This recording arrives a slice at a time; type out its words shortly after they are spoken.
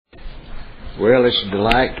Well, it's a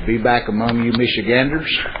delight to be back among you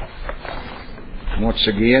Michiganders once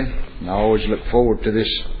again. I always look forward to this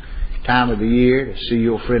time of the year to see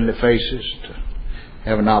your friendly faces, to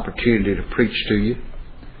have an opportunity to preach to you.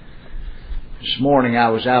 This morning I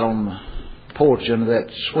was out on the porch under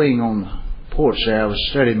that swing on the porch there. I was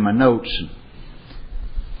studying my notes, and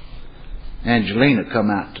Angelina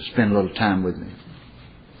come out to spend a little time with me.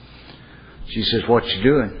 She says, "What you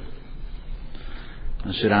doing?"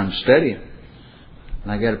 I said, "I'm studying.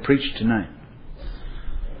 I got to preach tonight."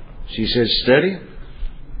 She said, "Studying?"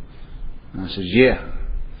 I said, "Yeah."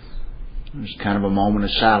 There was kind of a moment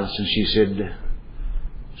of silence, and she said,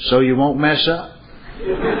 "So you won't mess up?"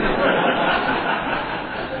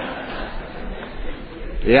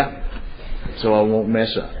 Yeah, so I won't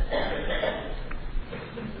mess up.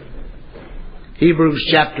 Hebrews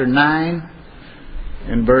chapter 9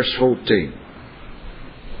 and verse 14.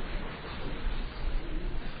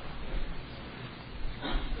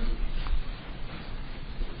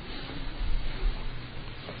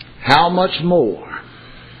 How much more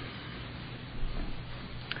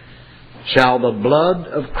shall the blood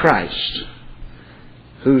of Christ,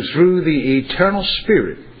 who through the eternal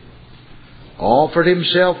Spirit offered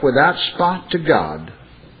Himself without spot to God,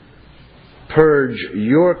 purge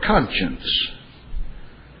your conscience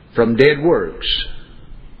from dead works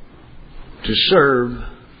to serve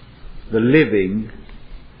the living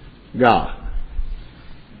God?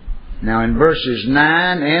 Now in verses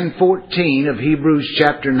 9 and 14 of Hebrews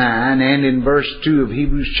chapter 9 and in verse 2 of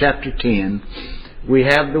Hebrews chapter 10, we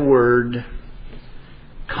have the word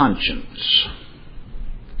conscience.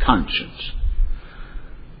 Conscience.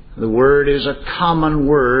 The word is a common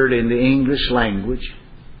word in the English language,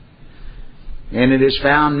 and it is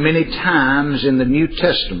found many times in the New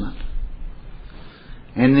Testament.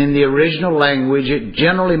 And in the original language, it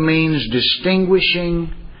generally means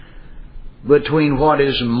distinguishing between what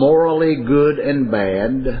is morally good and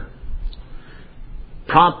bad,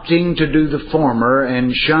 prompting to do the former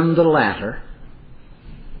and shun the latter,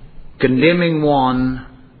 condemning one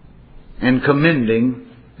and commending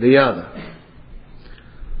the other.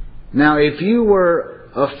 Now, if you were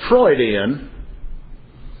a Freudian,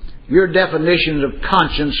 your definition of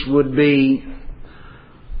conscience would be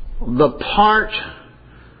the part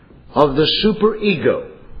of the superego.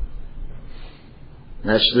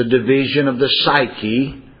 That's the division of the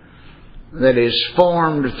psyche that is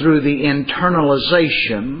formed through the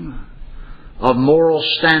internalization of moral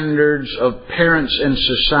standards of parents and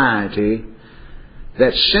society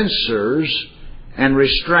that censors and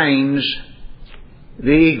restrains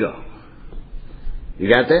the ego. You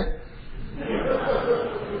got that?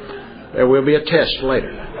 There will be a test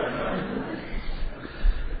later.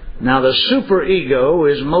 Now, the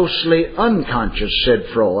superego is mostly unconscious, said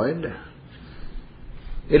Freud.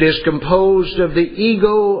 It is composed of the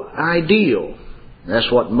ego ideal. That's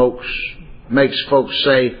what makes folks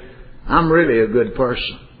say, "I'm really a good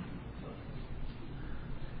person."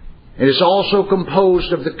 It is also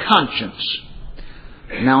composed of the conscience.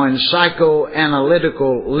 Now, in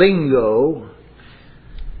psychoanalytical lingo,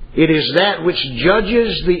 it is that which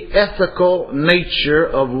judges the ethical nature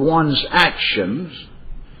of one's actions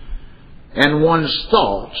and one's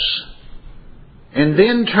thoughts, and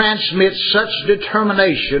then transmits such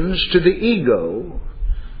determinations to the ego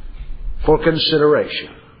for consideration.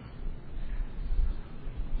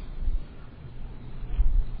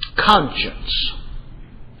 Conscience,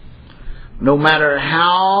 no matter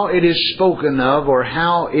how it is spoken of or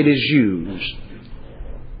how it is used,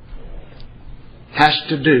 has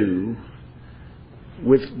to do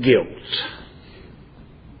with guilt.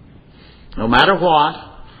 No matter what,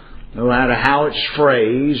 no matter how it's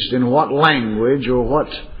phrased, in what language or what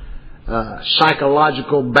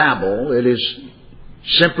psychological babble, it is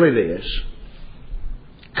simply this: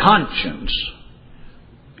 conscience,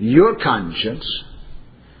 your conscience,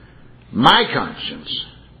 my conscience,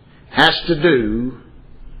 has to do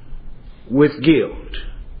with guilt.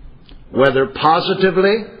 Whether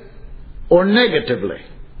positively or negatively,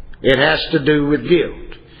 it has to do with guilt.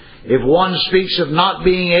 If one speaks of not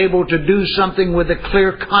being able to do something with a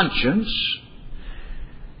clear conscience,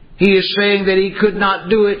 he is saying that he could not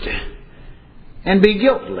do it and be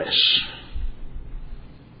guiltless.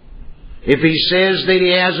 If he says that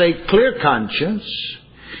he has a clear conscience,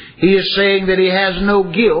 he is saying that he has no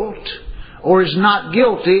guilt or is not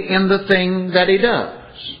guilty in the thing that he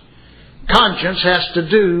does. Conscience has to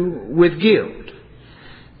do with guilt.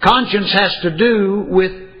 Conscience has to do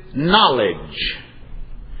with knowledge.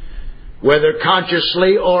 Whether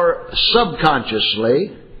consciously or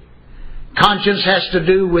subconsciously, conscience has to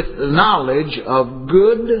do with knowledge of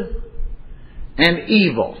good and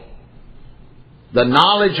evil. the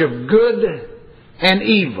knowledge of good and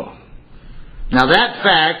evil. Now that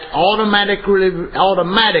fact automatically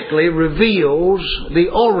reveals the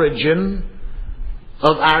origin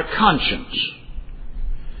of our conscience.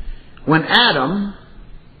 When Adam,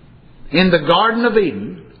 in the Garden of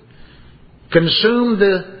Eden, consumed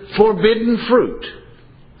the forbidden fruit,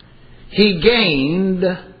 he gained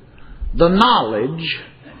the knowledge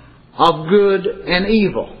of good and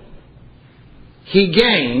evil. He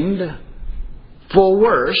gained, for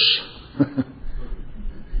worse,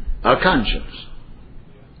 a conscience.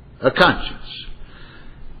 A conscience.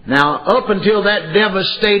 Now, up until that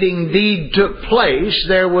devastating deed took place,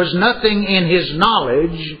 there was nothing in his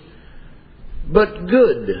knowledge but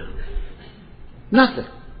good. Nothing.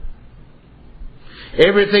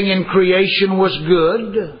 Everything in creation was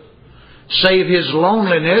good, save his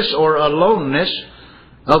loneliness or aloneness,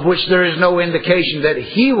 of which there is no indication that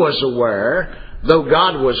he was aware, though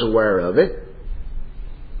God was aware of it.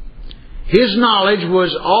 His knowledge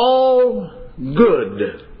was all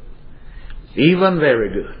good, even very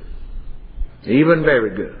good. Even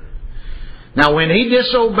very good. Now, when he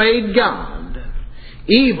disobeyed God,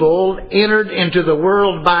 evil entered into the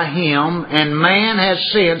world by him, and man has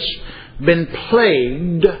since been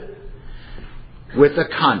plagued with a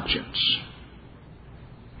conscience.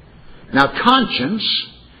 Now, conscience,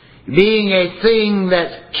 being a thing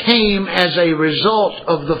that came as a result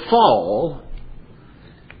of the fall,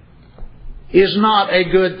 is not a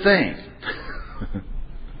good thing.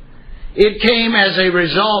 It came as a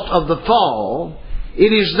result of the fall.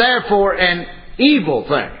 It is therefore an evil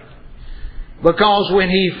thing. Because when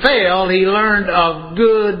he fell, he learned of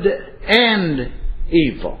good and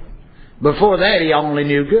evil. Before that, he only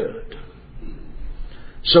knew good.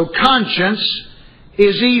 So conscience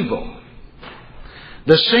is evil.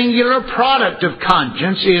 The singular product of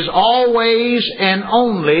conscience is always and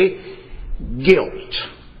only guilt.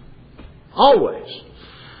 Always.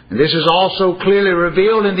 And this is also clearly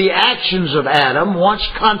revealed in the actions of Adam once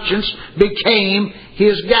conscience became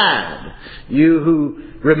his guide. You who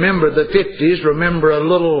remember the 50s, remember a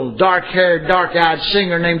little dark-haired, dark-eyed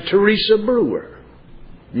singer named Teresa Brewer.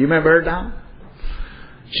 You remember her, Don?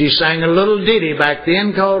 She sang a little ditty back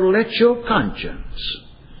then called "Let Your Conscience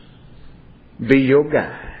Be Your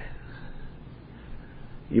Guide."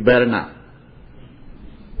 You better not.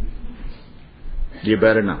 You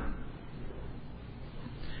better not.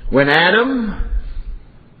 When Adam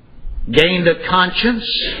gained a conscience,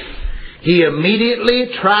 he immediately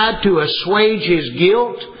tried to assuage his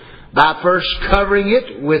guilt by first covering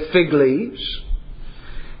it with fig leaves.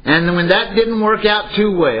 And when that didn't work out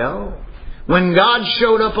too well, when God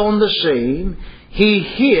showed up on the scene, he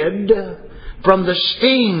hid from the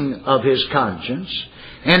sting of his conscience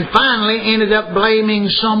and finally ended up blaming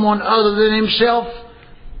someone other than himself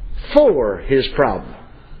for his problem.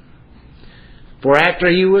 For after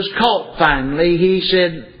he was caught finally, he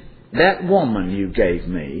said, "That woman you gave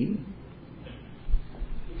me,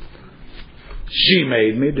 she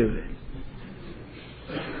made me do it."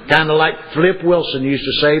 Kind of like Flip Wilson used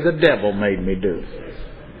to say, "The devil made me do it."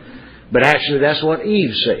 But actually that's what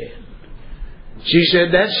Eve said. She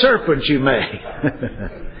said, "That serpent you made,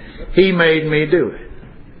 he made me do it."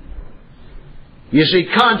 You see,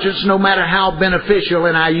 conscience, no matter how beneficial,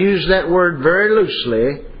 and I use that word very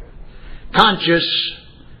loosely, conscience,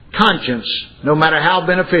 no matter how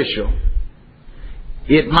beneficial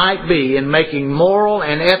it might be in making moral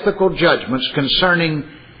and ethical judgments concerning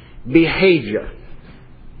behavior,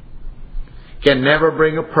 can never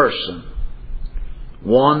bring a person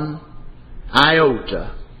one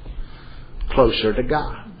iota closer to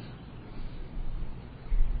God.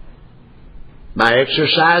 By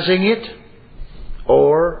exercising it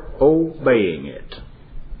or obeying it.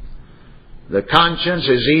 The conscience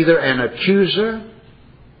is either an accuser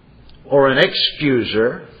or an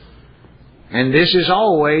excuser, and this is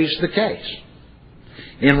always the case.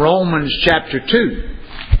 In Romans chapter 2,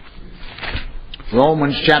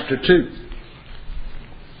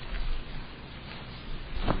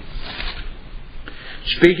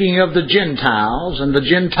 speaking of the Gentiles and the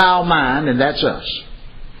Gentile mind, and that's us.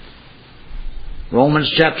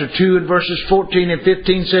 Romans chapter 2 and verses 14 and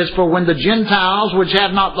 15 says, "For when the Gentiles, which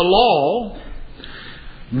have not the law,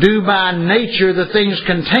 do by nature the things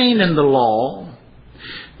contained in the law,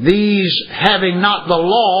 these having not the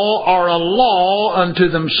law are a law unto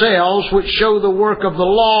themselves, which show the work of the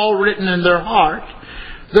law written in their heart,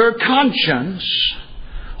 their conscience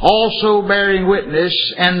also bearing witness,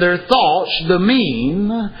 and their thoughts the mean,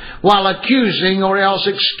 while accusing or else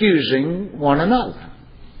excusing one another."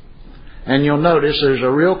 And you'll notice there's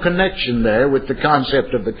a real connection there with the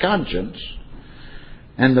concept of the conscience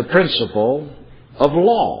and the principle of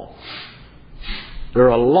law. They're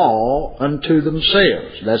a law unto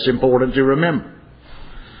themselves. That's important to remember.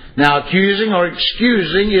 Now, accusing or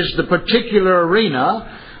excusing is the particular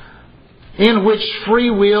arena in which free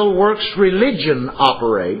will works religion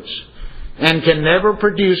operates and can never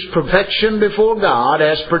produce perfection before God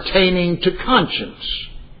as pertaining to conscience,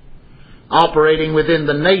 operating within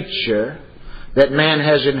the nature that man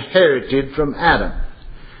has inherited from Adam.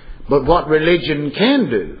 But what religion can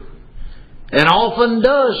do, and often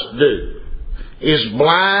does do, is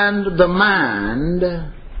blind the mind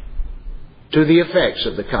to the effects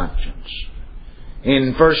of the conscience.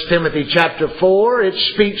 In 1 Timothy chapter 4,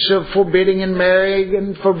 it speaks of forbidding and marrying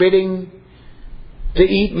and forbidding to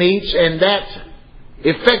eat meats, and that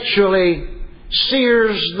effectually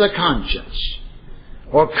sears the conscience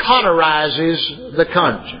or cauterizes the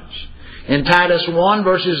conscience. In Titus 1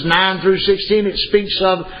 verses 9 through 16, it speaks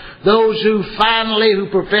of those who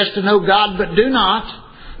profess to know God but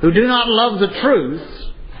who do not love the truth.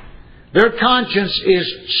 Their conscience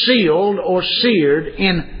is sealed or seared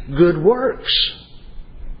in good works.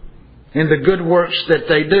 In the good works that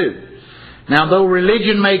they do. Now, though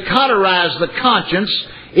religion may cauterize the conscience,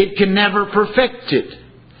 it can never perfect it.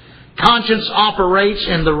 Conscience operates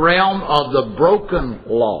in the realm of the broken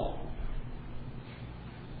law.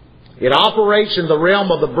 It operates in the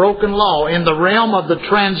realm of the broken law, in the realm of the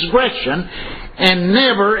transgression, and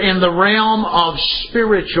never in the realm of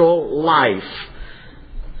spiritual life.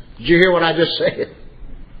 Did you hear what I just said?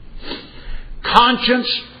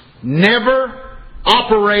 Conscience never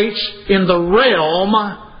operates in the realm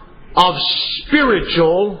of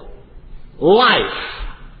spiritual life.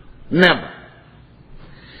 Never.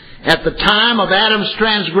 At the time of Adam's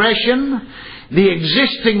transgression, the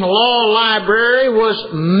existing law library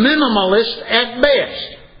was minimalist at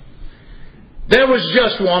best. There was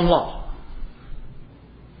just one law.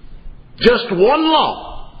 Just one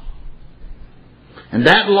law. And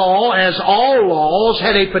that law, as all laws,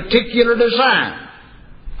 had a particular design.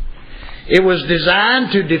 It was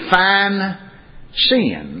designed to define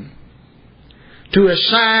sin, to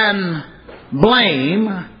assign blame,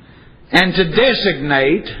 and to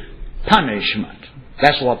designate punishment.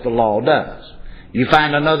 That's what the law does. You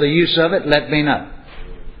find another use of it, let me know.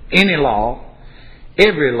 Any law,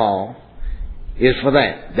 every law, is for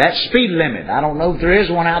that. That speed limit, I don't know if there is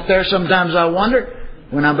one out there. Sometimes I wonder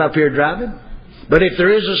when I'm up here driving. But if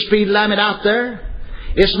there is a speed limit out there,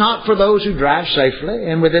 it's not for those who drive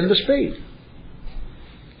safely and within the speed.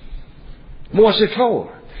 What's it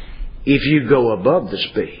for? If you go above the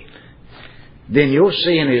speed, then your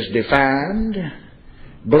sin is defined,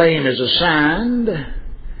 blame is assigned,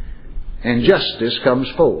 and justice comes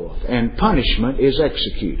forth, and punishment is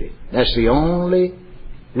executed. That's the only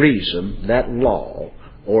reason that law,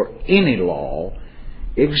 or any law,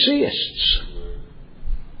 exists.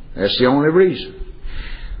 That's the only reason.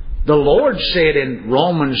 The Lord said in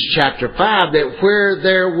Romans chapter 5 that where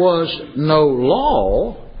there was no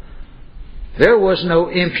law, there was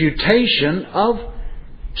no imputation of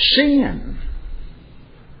sin.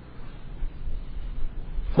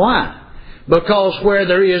 Why? Because where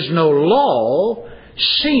there is no law,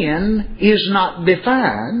 sin is not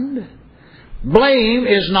defined, blame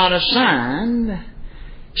is not assigned,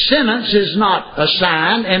 sentence is not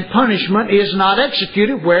assigned, and punishment is not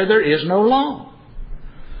executed where there is no law.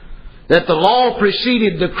 That the law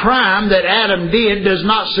preceded the crime that Adam did does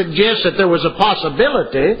not suggest that there was a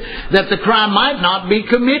possibility that the crime might not be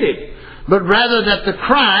committed, but rather that the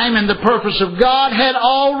crime and the purpose of God had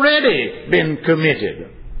already been committed.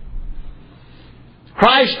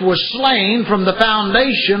 Christ was slain from the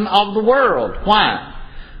foundation of the world. Why?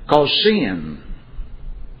 Because sin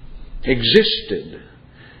existed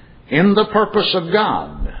in the purpose of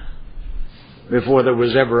God before there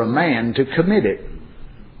was ever a man to commit it.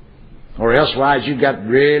 Or elsewise you've got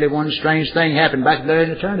really one strange thing happened back there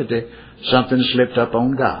in eternity. Something slipped up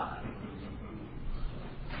on God.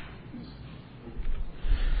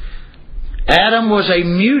 Adam was a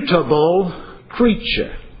mutable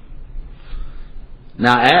creature.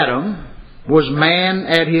 Now Adam was man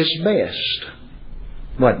at his best,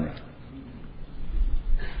 wasn't he?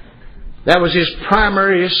 That was his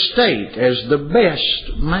primary estate as the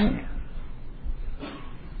best man.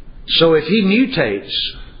 So if he mutates,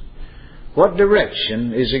 what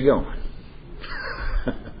direction is he going?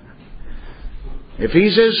 If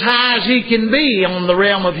he's as high as he can be on the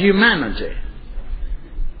realm of humanity,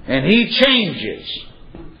 and he changes,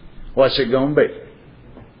 what's it going to be?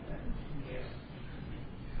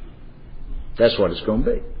 That's what it's going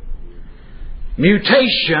to be.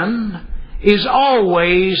 Mutation is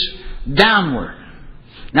always downward.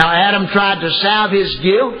 Now Adam tried to salve his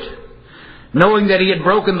guilt knowing that he had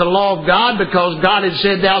broken the law of God, because God had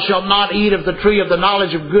said, Thou shalt not eat of the tree of the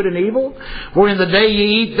knowledge of good and evil, for in the day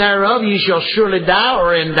ye eat thereof ye shall surely die,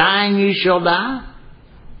 or in dying ye shall die.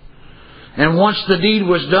 And once the deed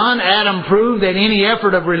was done, Adam proved that any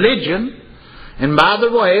effort of religion, and by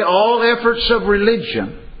the way, all efforts of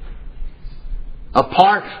religion,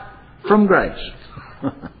 apart from grace,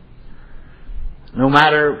 no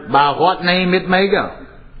matter by what name it may go,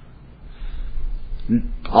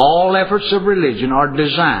 all efforts of religion are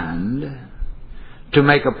designed to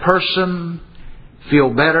make a person feel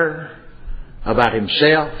better about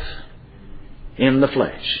himself in the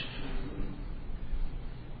flesh.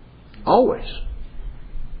 Always.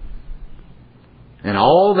 And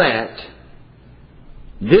all that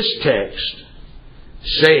this text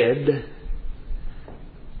said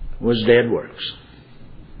was dead works.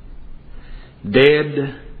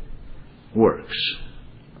 Dead works.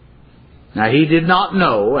 Now, he did not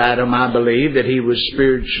know, Adam, I believe, that he was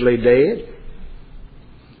spiritually dead.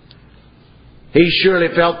 He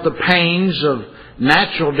surely felt the pains of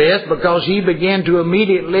natural death, because he began to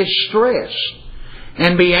immediately stress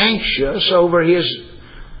and be anxious over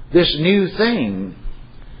this new thing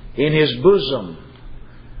in his bosom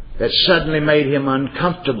that suddenly made him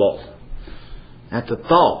uncomfortable at the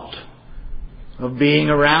thought of being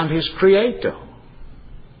around his Creator.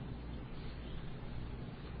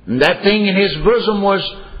 And that thing in his bosom was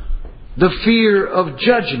the fear of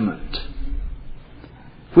judgment,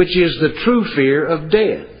 which is the true fear of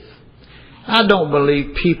death. I don't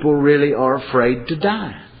believe people really are afraid to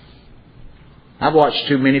die. I've watched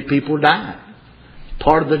too many people die.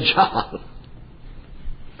 Part of the job.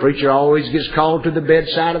 Preacher always gets called to the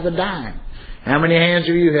bedside of the dying. How many hands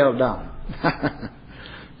are you held on?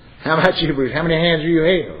 How about you, Bruce? How many hands are you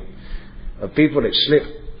held of people that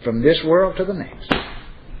slip from this world to the next?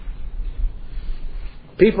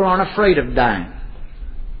 People aren't afraid of dying.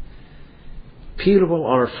 People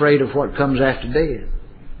are afraid of what comes after death.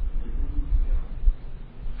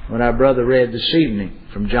 What our brother read this evening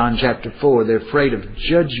from John chapter 4, they're afraid of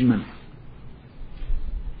judgment.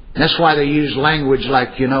 That's why they use language like,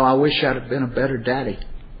 I wish I'd have been a better daddy.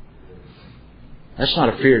 That's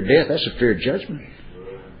not a fear of death, that's a fear of judgment.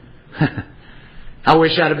 I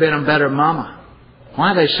wish I'd have been a better mama.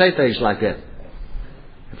 Why do they say things like that?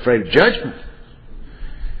 Afraid of judgment.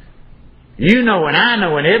 You know and I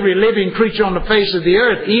know, and every living creature on the face of the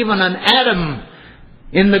earth, even an Adam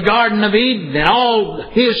in the Garden of Eden, and all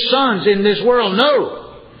his sons in this world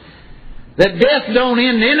know that death don't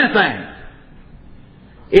end anything.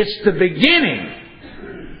 It's the beginning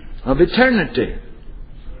of eternity.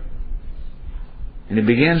 And it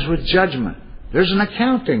begins with judgment. There's an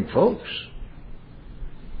accounting, folks.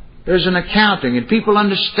 There's an accounting, and people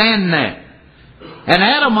understand that. And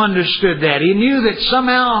Adam understood that. He knew that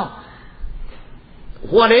somehow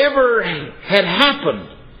whatever had happened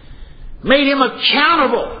made him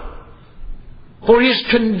accountable for his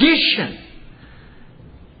condition.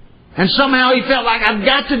 And somehow he felt like, I've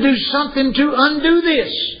got to do something to undo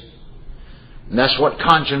this. And that's what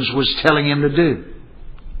conscience was telling him to do.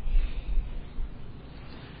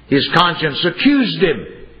 His conscience accused him.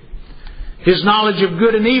 His knowledge of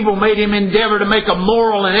good and evil made him endeavor to make a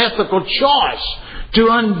moral and ethical choice to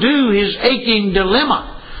undo his aching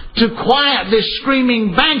dilemma, to quiet this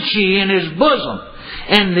screaming banshee in his bosom.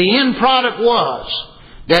 And the end product was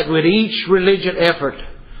that with each religious effort,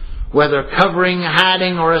 whether covering,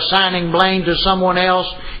 hiding, or assigning blame to someone else,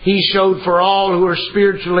 he showed for all who are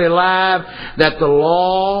spiritually alive that the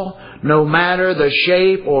law, no matter the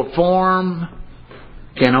shape or form,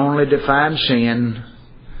 can only define sin,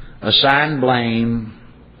 assign blame,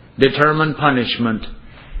 determine punishment,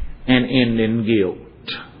 and end in guilt.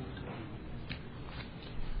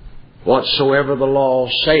 Whatsoever the law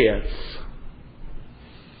saith,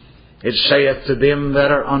 it saith to them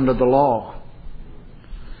that are under the law,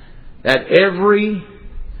 that every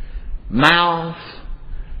mouth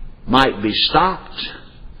might be stopped,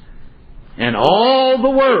 and all the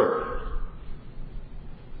world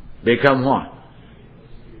become what?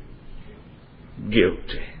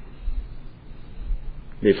 Guilty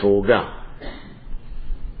before God.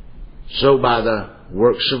 So by the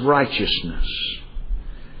works of righteousness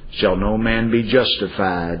shall no man be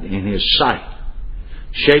justified in his sight.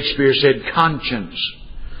 Shakespeare said conscience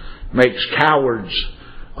makes cowards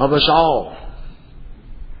of us all.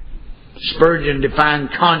 Spurgeon defined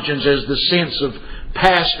conscience as the sense of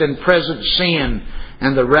past and present sin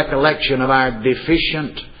and the recollection of our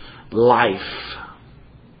deficient life.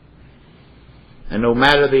 And no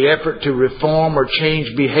matter the effort to reform or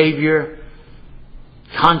change behavior,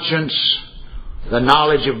 conscience The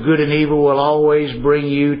knowledge of good and evil will always bring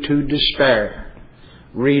you to despair.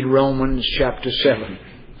 Read Romans chapter 7.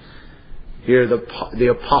 Here the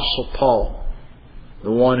Apostle Paul,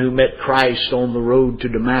 the one who met Christ on the road to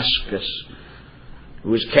Damascus, who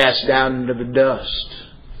was cast down into the dust,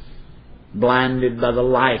 blinded by the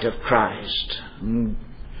light of Christ. And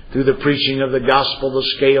through the preaching of the gospel, the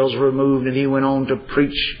scales were removed, and he went on to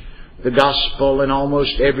preach the gospel in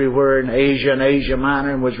almost everywhere in Asia and Asia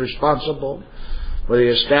Minor, and was responsible for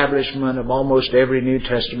the establishment of almost every New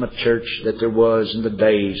Testament church that there was in the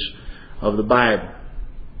days of the Bible.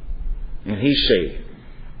 And he said,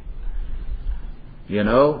 you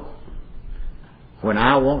know, when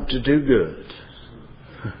I want to do good,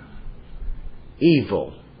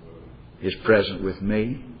 evil is present with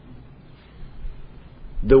me.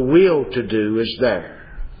 The will to do is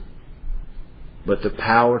there, but the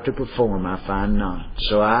power to perform I find not.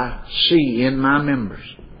 So I see in my members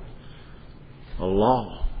a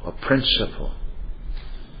law, a principle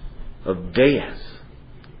of death,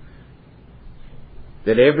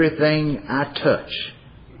 that everything I touch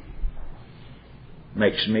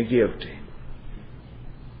makes me guilty.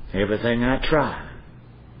 Everything I try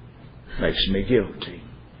makes me guilty.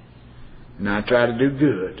 And I try to do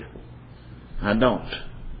good. I don't.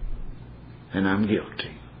 And I'm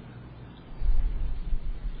guilty.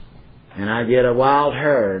 And I get a wild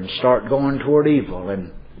hair and start going toward evil,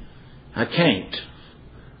 and I can't.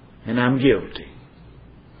 And I'm guilty.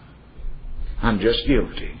 I'm just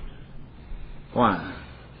guilty. Why?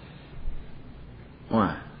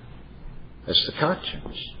 Why? That's the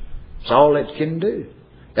conscience. It's all it can do.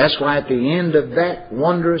 That's why at the end of that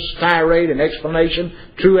wondrous tirade and explanation,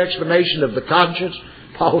 true explanation of the conscience,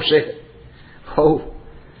 Paul said, oh,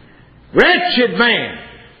 wretched man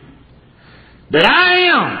that I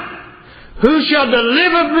am, who shall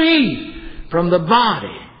deliver me from the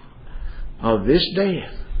body of this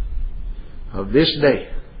death? Of this death.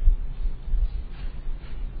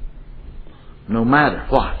 No matter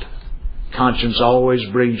what, conscience always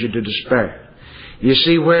brings you to despair. You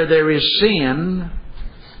see, where there is sin,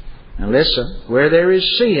 now listen, where there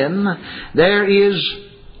is sin, there is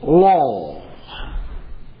law.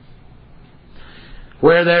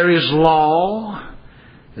 Where there is law,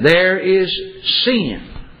 there is sin.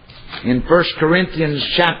 In 1 Corinthians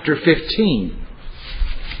chapter 15,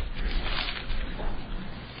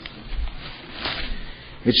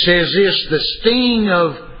 it says this, the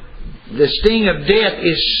sting of death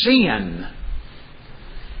is sin.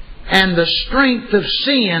 And the strength of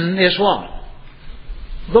sin is what?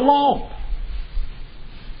 The law.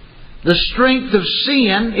 The strength of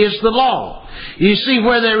sin is the law. You see,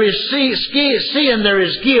 where there is sin, there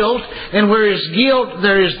is guilt. And where there is guilt,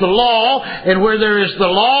 there is the law. And where there is the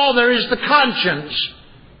law, there is the conscience.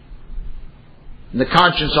 And the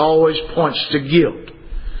conscience always points to guilt.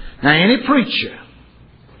 Now, any preacher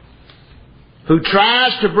who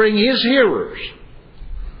tries to bring his hearers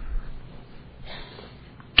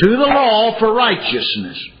to the law for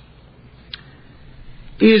righteousness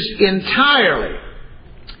is entirely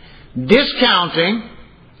discounting,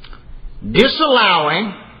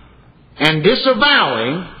 disallowing, and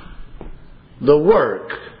disavowing the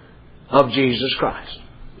work of Jesus Christ.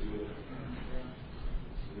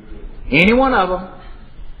 Any one of them.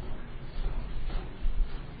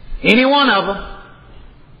 Any one of them.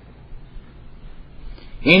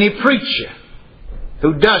 Any preacher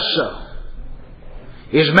who does so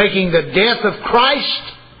is making the death of Christ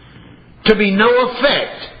to be no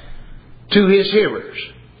effect to his hearers.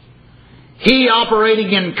 He,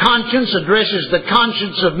 operating in conscience, addresses the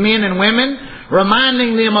conscience of men and women,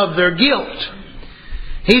 reminding them of their guilt.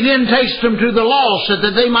 He then takes them to the law so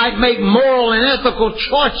that they might make moral and ethical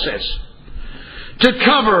choices to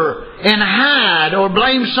cover and hide or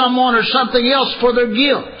blame someone or something else for their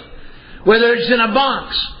guilt. Whether it's in a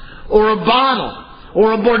box or a bottle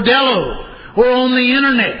or a bordello or on the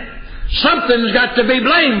internet. Something's got to be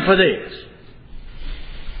blamed for this.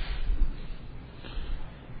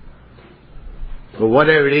 But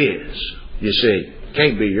whatever it is, you see,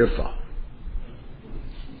 can't be your fault.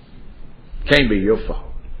 Can't be your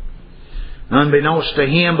fault. Unbeknownst to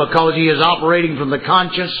him, because he is operating from the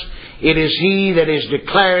conscience, it is he that is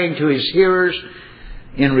declaring to his hearers,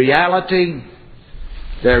 in reality,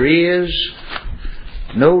 there is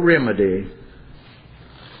no remedy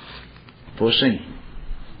for sin.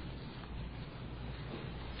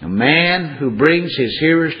 A man who brings his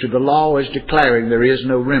hearers to the law is declaring there is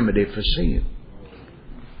no remedy for sin.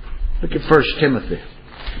 Look at 1 Timothy.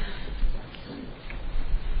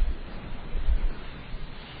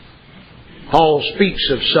 Paul speaks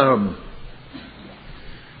of some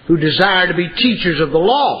who desire to be teachers of the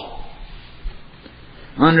law.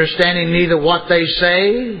 understanding neither what they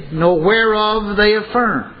say, nor whereof they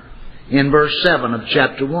affirm. In verse 7 of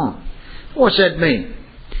chapter 1. What's that mean?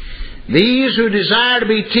 These who desire to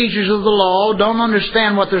be teachers of the law don't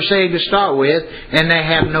understand what they're saying to start with, and they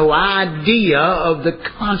have no idea of the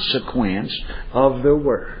consequence of their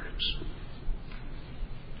words.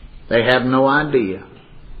 They have no idea.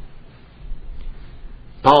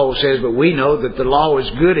 Paul says, but we know that the law is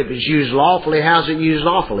good if it's used lawfully. How's it used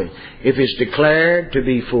lawfully? If it's declared to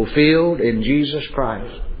be fulfilled in Jesus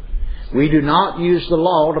Christ. We do not use the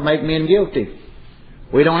law to make men guilty.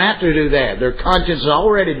 We don't have to do that. Their conscience is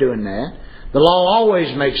already doing that. The law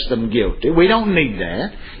always makes them guilty. We don't need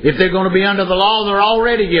that. If they're going to be under the law, they're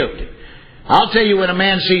already guilty. I'll tell you when a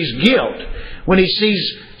man sees guilt, when he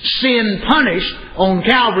sees sin punished on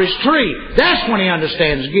Calvary's tree, that's when he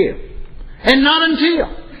understands guilt. And not until.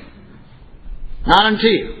 Not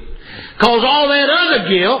until. Because all that other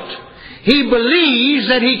guilt, he believes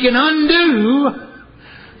that he can undo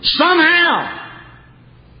somehow.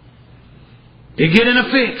 You get in a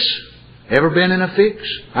fix. Ever been in a fix?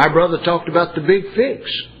 Our brother talked about the big fix.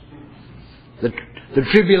 The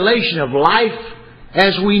tribulation of life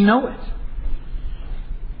as we know it.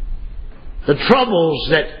 The troubles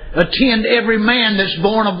that attend every man that's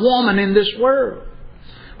born of woman in this world.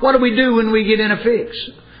 What do we do when we get in a fix?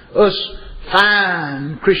 Us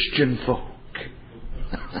fine Christian folk.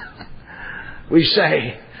 We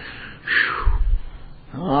say,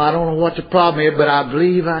 oh, I don't know what the problem is, but I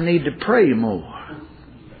believe I need to pray more.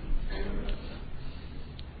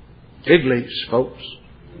 Fig leaves, folks.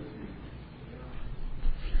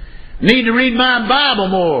 Need to read my Bible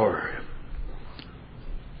more.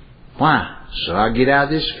 Why? So I get out of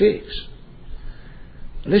this fix.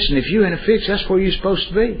 Listen, if you're in a fix, that's where you're supposed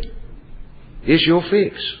to be. It's your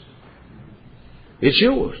fix. It's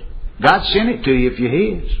yours. God sent it to you if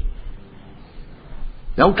you're His.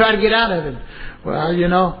 Don't try to get out of it. Well, you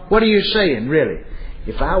know, what are you saying, really?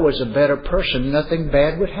 If I was a better person, nothing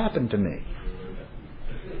bad would happen to me.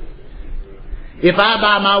 If I,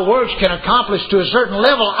 by my works, can accomplish to a certain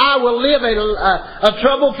level, I will live a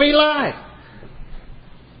trouble-free life.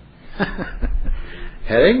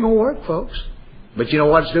 That ain't going to work, folks. But you know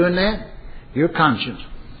what's doing that? Your conscience,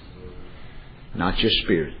 not your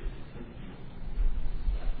spirit.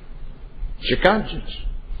 It's your conscience.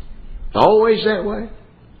 Always that way.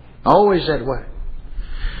 Always that way.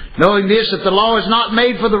 Knowing this, that the law is not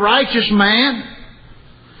made for the righteous man,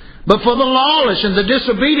 but for the lawless and the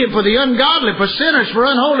disobedient, for the ungodly, for sinners, for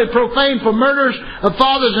unholy, profane, for murderers of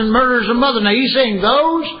fathers and murderers of mothers. Now he's saying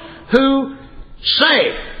those who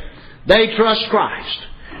say they trust Christ,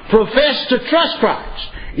 profess to trust Christ,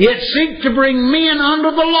 yet seek to bring men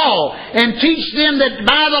under the law and teach them that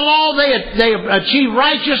by the law they achieve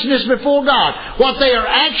righteousness before God. What they are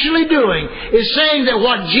actually doing is saying that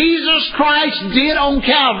what Jesus Christ did on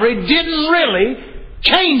Calvary didn't really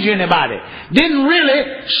change anybody, didn't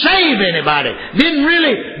really save anybody, didn't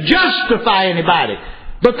really justify anybody.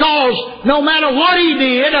 Because no matter what He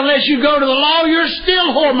did, unless you go to the law, you're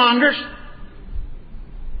still whoremongers.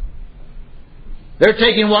 They're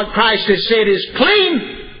taking what Christ has said is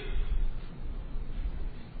clean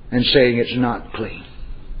and saying it's not clean.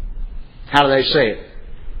 How do they say it?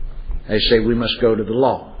 They say we must go to the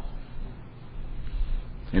law.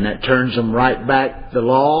 And that turns them right back. The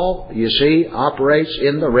law, you see, operates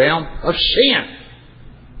in the realm of sin.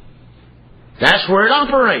 That's where it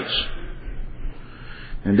operates.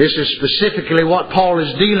 And this is specifically what Paul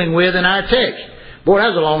is dealing with in our text. Boy, that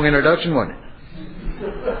was a long introduction, wasn't it?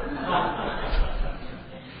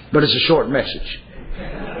 But it's a short message.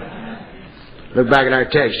 Look back at our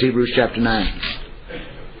text, Hebrews chapter 9.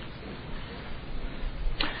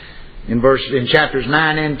 In chapters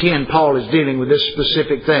 9 and 10, Paul is dealing with this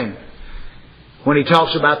specific thing. When he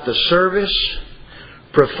talks about the service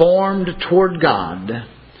performed toward God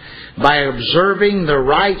by observing the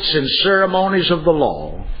rites and ceremonies of the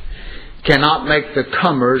law cannot make the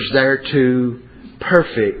comers thereto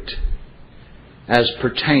perfect as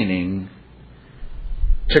pertaining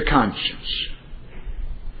to conscience.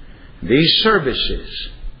 These services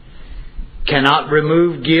cannot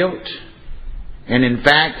remove guilt, and in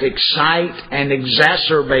fact excite and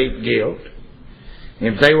exacerbate guilt.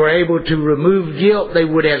 If they were able to remove guilt, they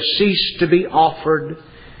would have ceased to be offered,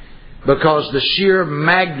 because the sheer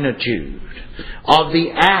magnitude of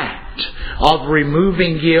the act of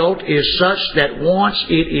removing guilt is such that once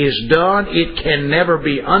it is done, it can never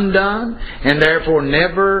be undone, and therefore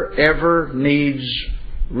never ever needs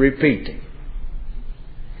repeating.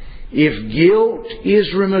 If guilt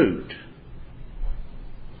is removed,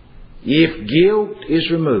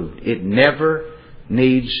 it never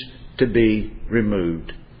needs to be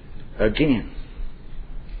removed again.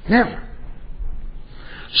 Never.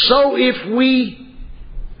 So if we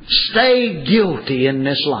stay guilty in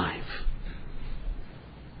this life,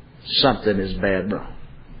 something is bad wrong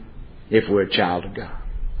if we're a child of God.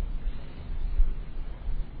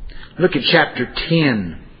 Look at chapter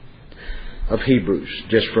 10 of Hebrews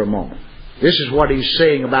just for a moment. This is what he's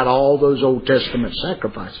saying about all those Old Testament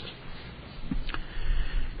sacrifices.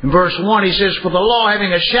 In verse 1 he says, "For the law,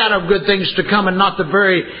 having a shadow of good things to come and not the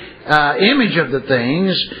very image of the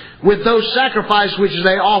things, with those sacrifices which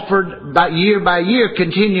they offered by year,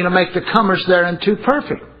 continue to make the comers thereunto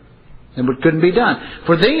perfect." And what couldn't be done.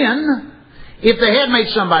 For then, if they had made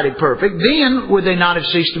somebody perfect, then would they not have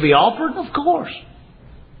ceased to be offered? Of course.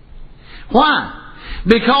 Why?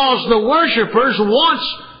 Because the worshippers,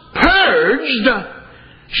 once purged,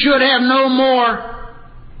 should have no more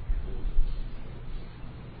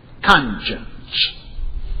conscience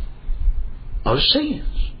of sins.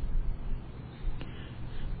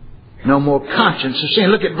 No more conscience of sin.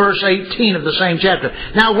 Look at verse 18 of the same chapter.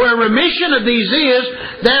 "Now where remission of these is,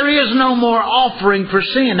 there is no more offering for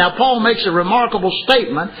sin." Now Paul makes a remarkable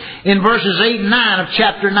statement in verses 8 and 9 of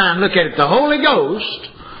chapter 9. Look at it. "The Holy Ghost,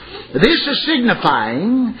 this is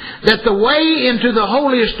signifying that the way into the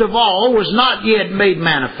holiest of all was not yet made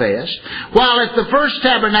manifest, while at the first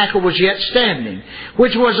tabernacle was yet standing,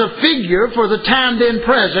 which was a figure for the time then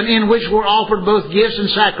present, in which were offered both gifts and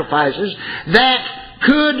sacrifices, that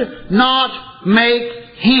could not make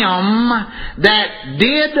him that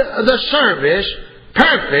did the service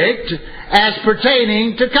perfect as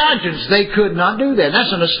pertaining to conscience." They could not do that.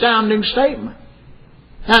 That's an astounding statement.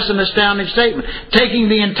 That's an astounding statement. Taking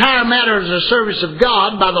the entire matter as a service of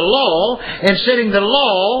God by the law and setting the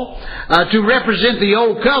law to represent the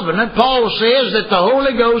Old Covenant, Paul says that the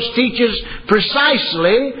Holy Ghost teaches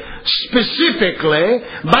precisely, specifically,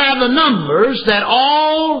 by the numbers, that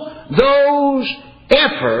all those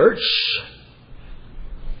efforts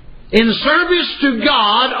in service to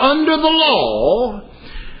God under the law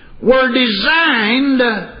were designed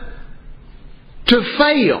to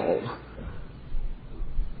fail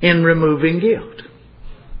in removing guilt.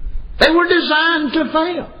 They were designed to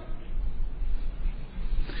fail.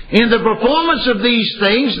 In the performance of these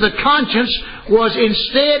things, the conscience was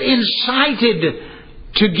instead incited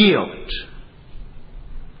to guilt.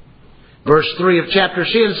 Verse 3 of chapter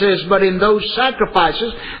 10 says, "But in those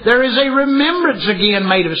sacrifices there is a remembrance again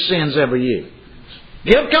made of sins every year."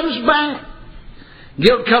 Guilt comes back.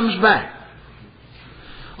 Guilt comes back.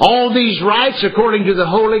 All these rites, according to the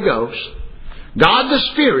Holy Ghost, God the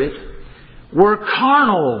Spirit, were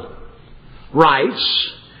carnal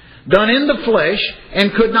rites done in the flesh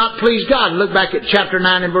and could not please God. Look back at chapter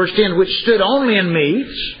 9 and verse 10, "which stood only in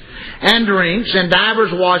meats and drinks and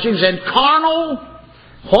divers washings and carnal..."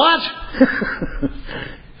 What?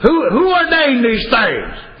 Who ordained these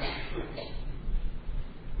things?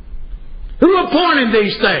 Who appointed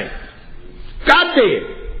these things? God did.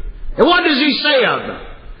 And what does He say of them?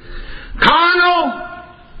 Carnal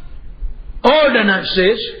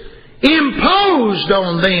ordinances imposed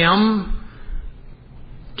on them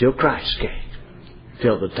till Christ came,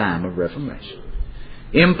 till the time of Reformation.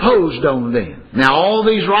 Imposed on them. Now all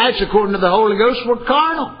these rites, according to the Holy Ghost, were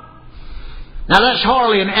carnal. Now that's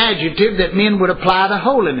hardly an adjective that men would apply to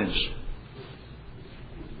holiness,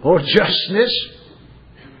 or justness,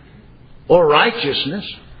 or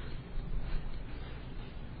righteousness.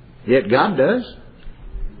 Yet God does.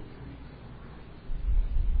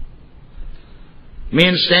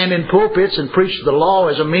 Men stand in pulpits and preach the law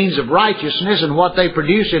as a means of righteousness, and what they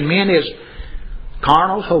produce in men is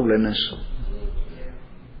carnal holiness.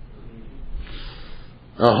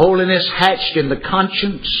 A holiness hatched in the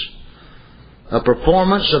conscience, a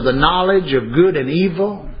performance of the knowledge of good and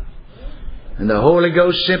evil. And the Holy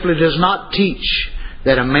Ghost simply does not teach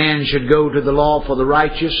that a man should go to the law for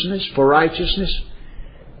righteousness,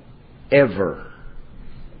 ever,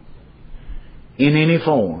 in any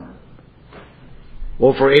form,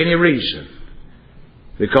 or for any reason,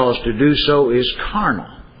 because to do so is carnal,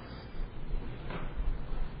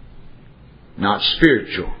 not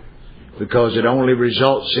spiritual, because it only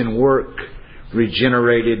results in work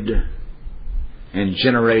regenerated and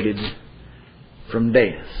generated from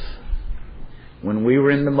death. When we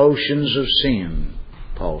were in the motions of sin,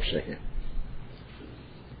 Paul said,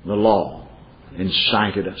 the law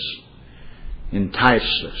incited us,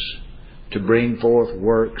 enticed us to bring forth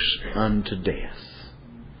works unto death.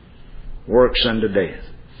 Works unto death.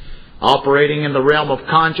 Operating in the realm of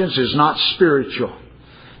conscience is not spiritual,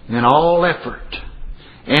 and all effort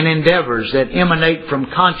and endeavors that emanate from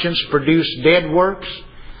conscience produce dead works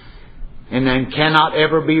and then cannot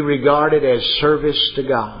ever be regarded as service to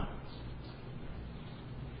God.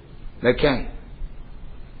 They can't.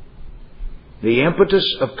 The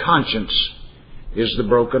impetus of conscience is the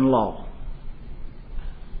broken law.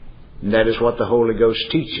 And that is what the Holy Ghost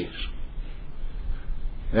teaches.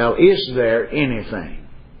 Now, is there anything?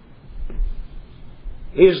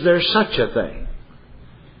 Is there such a thing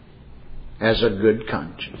as a good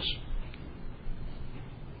conscience?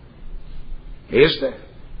 Is there?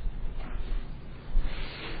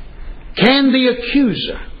 Can the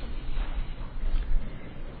accuser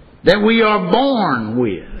that we are born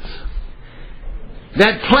with,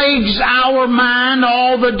 that plagues our mind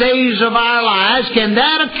all the days of our lives, can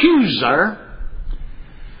that accuser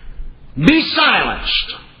be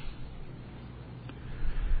silenced?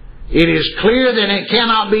 It is clear that it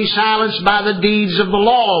cannot be silenced by the deeds of the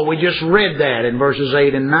law. We just read that in verses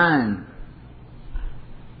 8 and 9.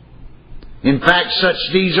 In fact, such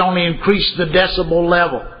deeds only increase the decibel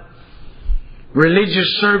level.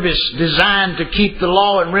 Religious service designed to keep the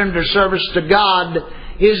law and render service to God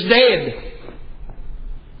is dead.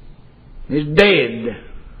 Is dead.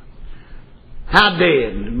 How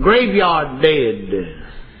dead? Graveyard dead.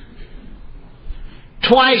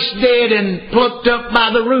 Twice dead and plucked up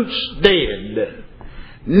by the roots dead.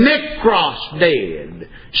 Necros dead.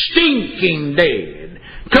 Stinking dead.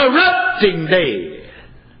 Corrupting dead.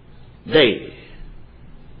 Dead.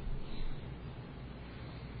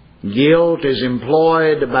 Guilt is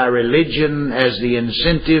employed by religion as the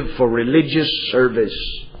incentive for religious service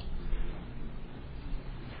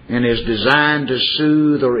and is designed to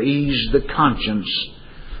soothe or ease the conscience.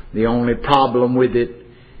 The only problem with it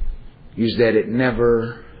is that it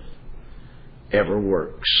never, ever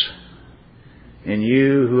works. And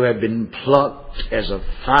you who have been plucked as a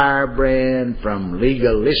firebrand from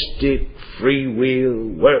legalistic free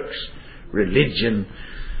will works religion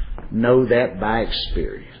know that by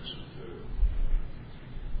experience.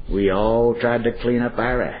 We all tried to clean up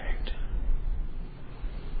our act,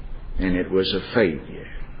 and it was a failure.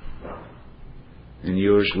 And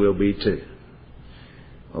yours will be too.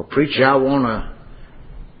 Well, preacher, I want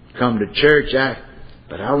to come to church,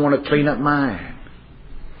 but I want to clean up my act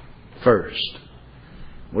first.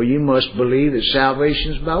 Well, you must believe that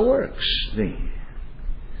salvation is by works, then.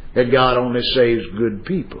 That God only saves good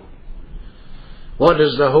people. What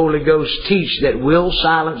does the Holy Ghost teach that will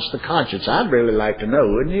silence the conscience? I'd really like to know,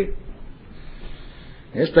 wouldn't you?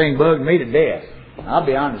 This thing bugged me to death. I'll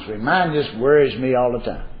be honest with you. Mine just worries me all the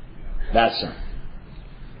time. That's something.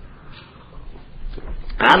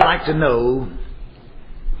 I'd like to know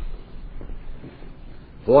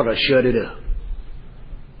what'll shut it up.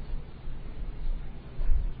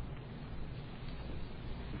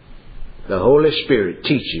 The Holy Spirit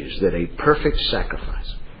teaches that a perfect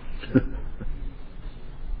sacrifice,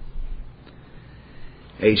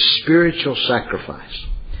 a spiritual sacrifice,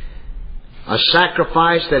 a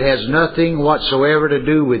sacrifice that has nothing whatsoever to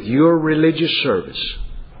do with your religious service,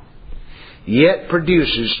 yet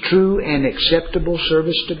produces true and acceptable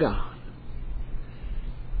service to God,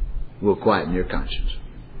 will quieten your conscience.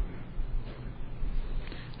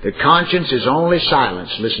 The conscience is only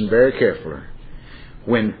silenced, listen very carefully,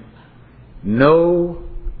 when no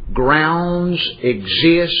grounds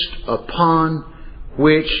exist upon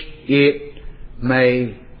which it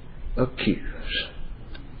may accuse.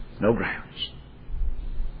 No grounds.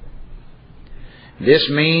 This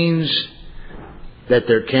means that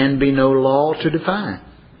there can be no law to define,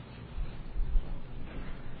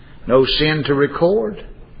 no sin to record,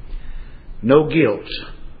 no guilt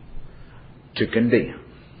to condemn.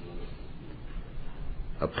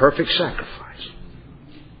 A perfect sacrifice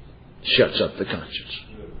shuts up the conscience.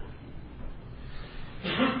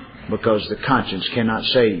 Because the conscience cannot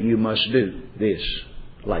say you must do this,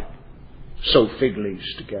 like sew fig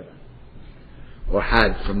leaves together, or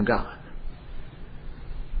hide from God,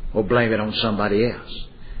 or blame it on somebody else.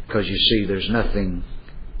 Because you see, there's nothing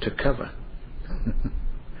to cover.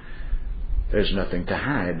 There's nothing to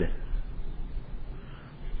hide.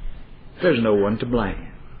 There's no one to blame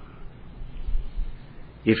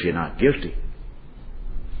if you're not guilty.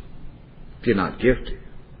 If you're not guilty.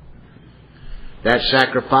 That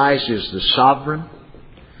sacrifice is the sovereign,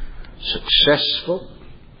 successful,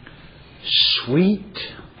 sweet,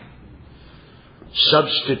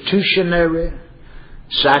 substitutionary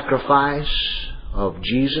sacrifice of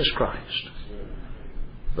Jesus Christ,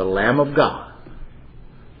 the Lamb of God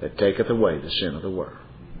that taketh away the sin of the world.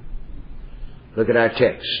 Look at our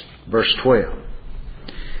text, verse 12.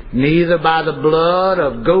 Neither by the blood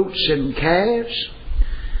of goats and calves,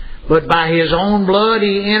 but by His own blood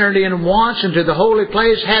He entered in once into the holy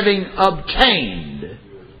place, having obtained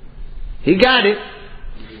He got it.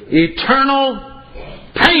 Eternal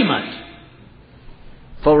payment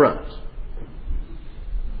for us.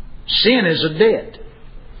 Sin is a debt.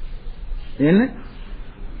 Isn't it?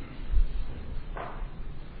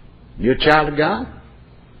 You're a child of God?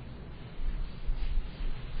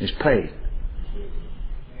 It's paid.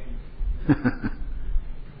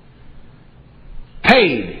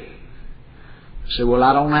 Paid. Say, well,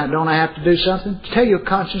 don't I have to do something? Tell your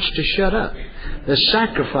conscience to shut up. The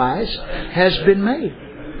sacrifice has been made.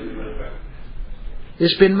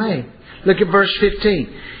 It's been made. Look at verse 15.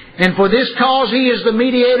 And for this cause He is the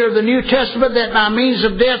mediator of the New Testament, that by means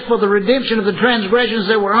of death for the redemption of the transgressions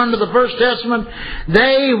that were under the First Testament,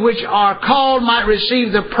 they which are called might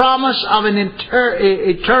receive the promise of an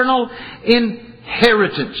eternal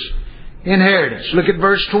inheritance. Look at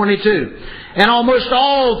verse 22. And almost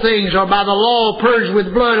all things are by the law purged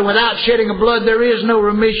with blood, and without shedding of blood there is no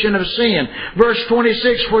remission of sin. Verse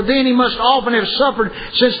 26, for then He must often have suffered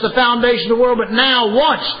since the foundation of the world, but now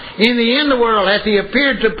once in the end of the world hath He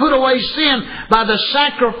appeared to put away sin by the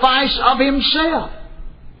sacrifice of Himself.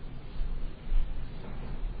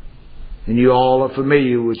 And you all are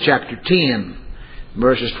familiar with chapter 10,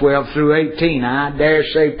 verses 12 through 18. I dare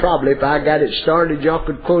say probably if I got it started, y'all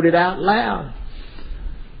could quote it out loud.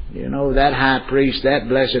 You know, that high priest, that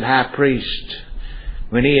blessed high priest,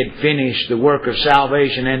 when he had finished the work of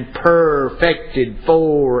salvation and perfected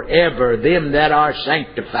forever them that are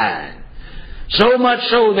sanctified, so much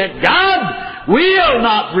so that God will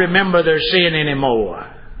not remember their sin anymore,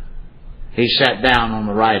 He sat down on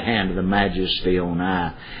the right hand of the Majesty on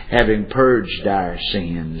high, having purged our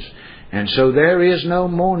sins. And so there is no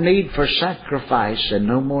more need for sacrifice and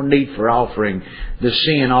no more need for offering. The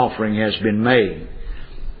sin offering has been made.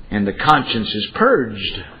 And the conscience is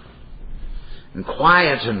purged and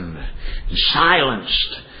quietened and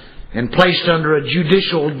silenced and placed under a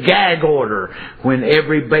judicial gag order when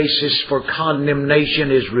every basis for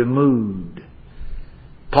condemnation is removed.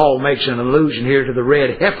 Paul makes an allusion here to the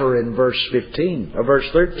red heifer in verse 13,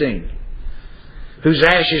 whose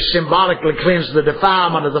ashes symbolically cleanse the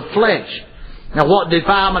defilement of the flesh. Now, what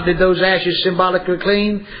defilement did those ashes symbolically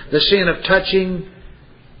clean? The sin of touching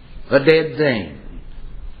a dead thing.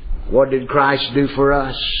 What did Christ do for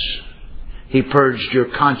us? He purged your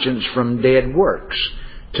conscience from dead works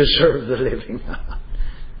to serve the living God.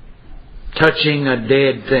 Touching a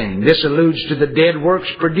dead thing. This alludes to the dead works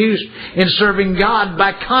produced in serving God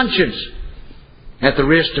by conscience. At the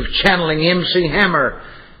risk of channeling M.C. Hammer,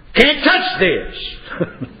 can't touch this.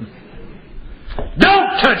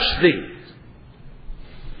 Don't touch this.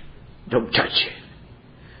 Don't touch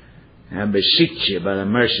it. I beseech you by the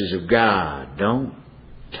mercies of God, don't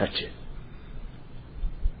touch it.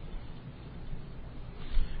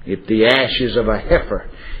 If the ashes of a heifer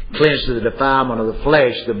cleanse the defilement of the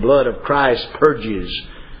flesh, the blood of Christ purges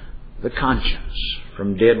the conscience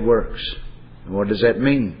from dead works. And what does that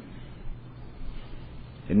mean?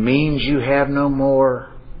 It means you have no more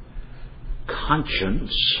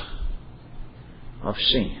conscience of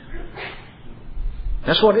sin.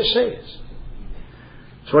 That's what it says.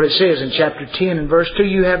 That's what it says in chapter 10 and verse 2.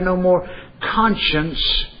 You have no more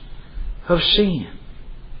conscience of sin.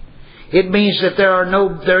 It means that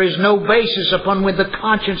there is no basis upon which the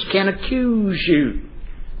conscience can accuse you.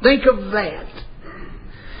 Think of that.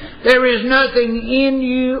 There is nothing in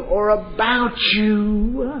you or about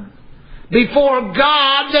you before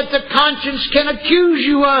God that the conscience can accuse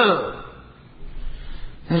you of.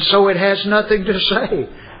 And so it has nothing to say.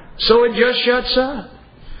 So it just shuts up.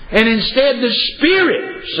 And instead the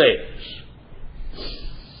Spirit says,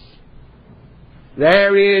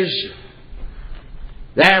 there is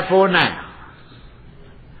therefore now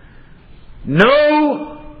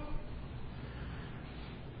no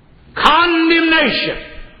condemnation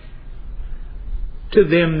to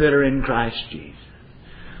them that are in Christ Jesus.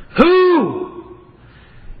 Who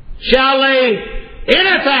shall lay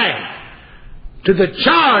anything to the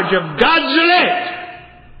charge of God's elect?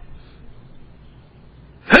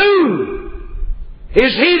 Who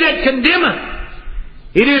is he that condemneth?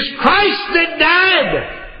 It is Christ that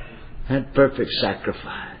died, that perfect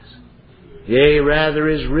sacrifice. Yea, rather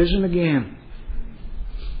is risen again,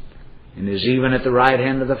 and is even at the right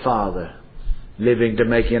hand of the Father, living to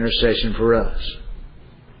make intercession for us.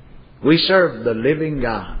 We serve the living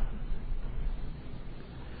God,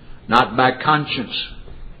 not by conscience,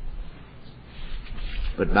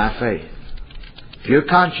 but by faith. If your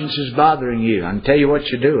conscience is bothering you, I can tell you what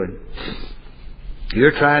you're doing.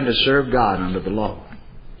 You're trying to serve God under the law.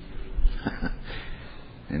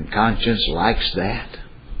 And conscience likes that.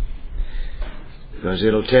 Because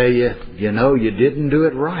it'll tell you, you know, you didn't do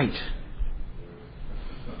it right.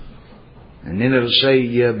 And then it'll say,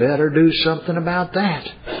 you better do something about that.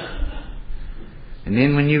 And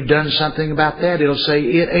then when you've done something about that, it'll say,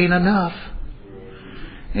 it ain't enough.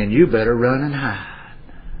 And you better run and hide.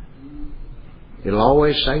 It'll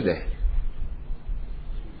always say that.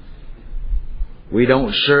 We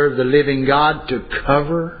don't serve the living God to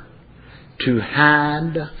cover, to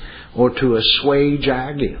hide, or to assuage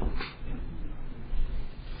our guilt.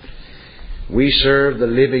 We serve the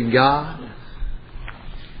living God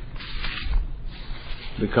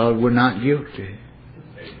because we're not guilty.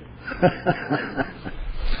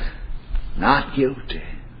 Not guilty.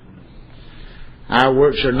 Our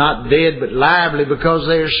works are not dead but lively because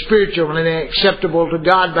they are spiritual and acceptable to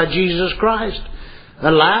God by Jesus Christ.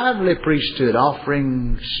 A lively priesthood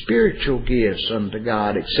offering spiritual gifts unto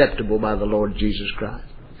God acceptable by the Lord Jesus Christ.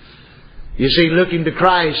 You see, looking to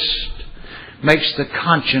Christ makes the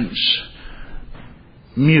conscience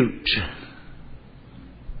mute.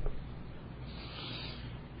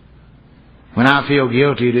 When I feel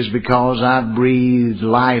guilty, it is because I've breathed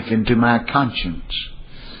life into my conscience.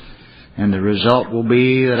 And the result will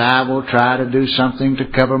be that I will try to do something to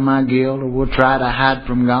cover my guilt, or will try to hide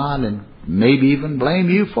from God and maybe even blame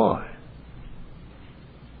you for it.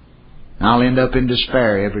 I'll end up in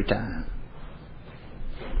despair every time.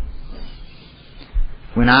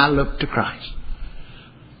 When I look to Christ,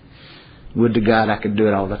 would to God I could do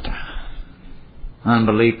it all the time.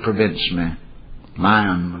 Unbelief prevents me. My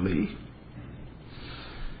unbelief.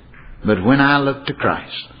 But when I look to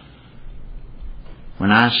Christ, when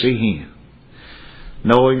I see Him,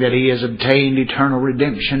 knowing that He has obtained eternal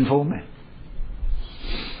redemption for me,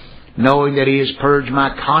 knowing that He has purged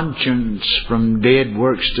my conscience from dead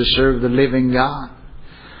works to serve the living God,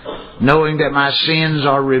 knowing that my sins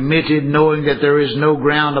are remitted, knowing that there is no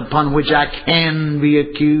ground upon which I can be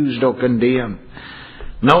accused or condemned,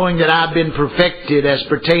 knowing that I've been perfected as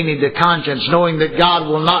pertaining to conscience, knowing that God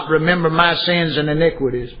will not remember my sins and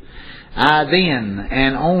iniquities, I then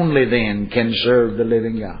and only then can serve the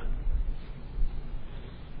living God.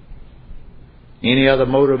 Any other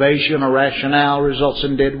motivation or rationale results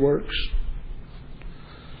in dead works.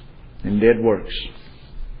 In dead works.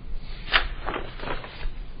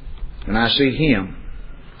 When I see Him,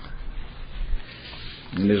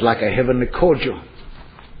 it is like a heavenly cordial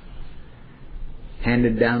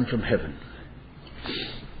handed down from heaven.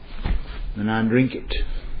 And I drink it.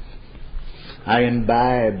 I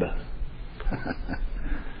imbibe.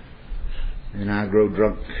 And I grow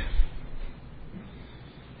drunk.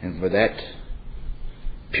 And for that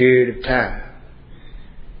period of time,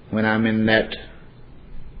 when I'm in that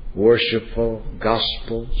worshipful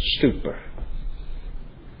gospel stupor,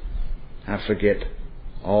 I forget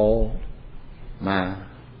all my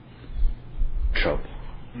trouble.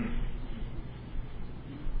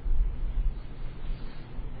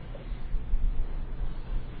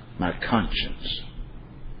 My conscience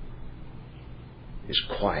is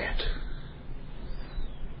quiet.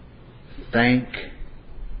 Thank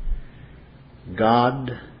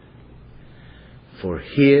God for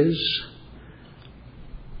His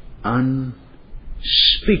unspeakable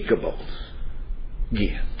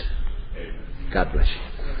gift. God bless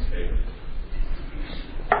you.